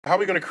How are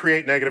we going to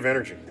create negative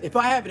energy? If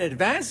I have an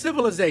advanced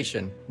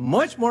civilization,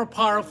 much more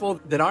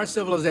powerful than our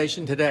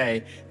civilization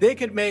today, they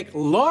could make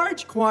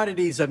large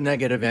quantities of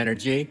negative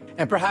energy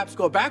and perhaps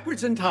go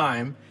backwards in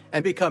time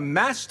and become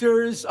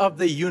masters of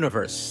the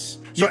universe.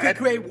 You could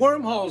create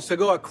wormholes to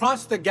go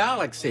across the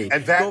galaxy,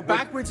 and go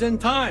backwards in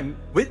time,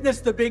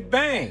 witness the Big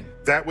Bang.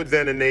 That would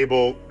then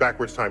enable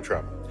backwards time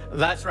travel.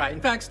 That's right. In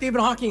fact,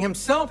 Stephen Hawking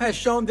himself has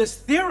shown this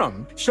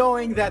theorem,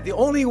 showing that the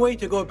only way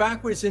to go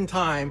backwards in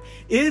time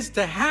is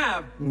to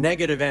have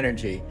negative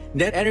energy,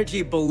 net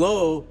energy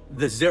below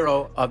the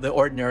zero of the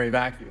ordinary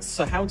vacuum.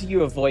 So how do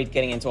you avoid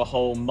getting into a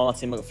whole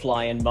Martin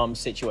McFly and Mum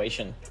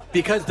situation?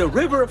 Because the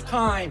river of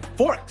time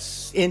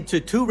forks into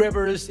two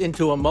rivers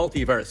into a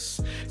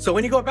multiverse. So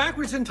when you go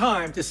backwards in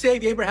time to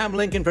save Abraham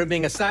Lincoln from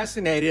being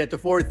assassinated at the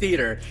Ford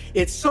Theater,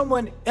 it's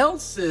someone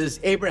else's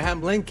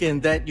Abraham Lincoln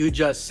that you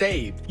just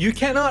saved. You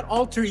cannot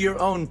alter your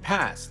own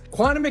past.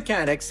 Quantum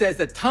mechanics says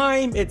that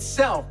time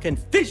itself can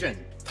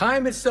fission.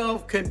 Time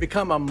itself can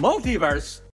become a multiverse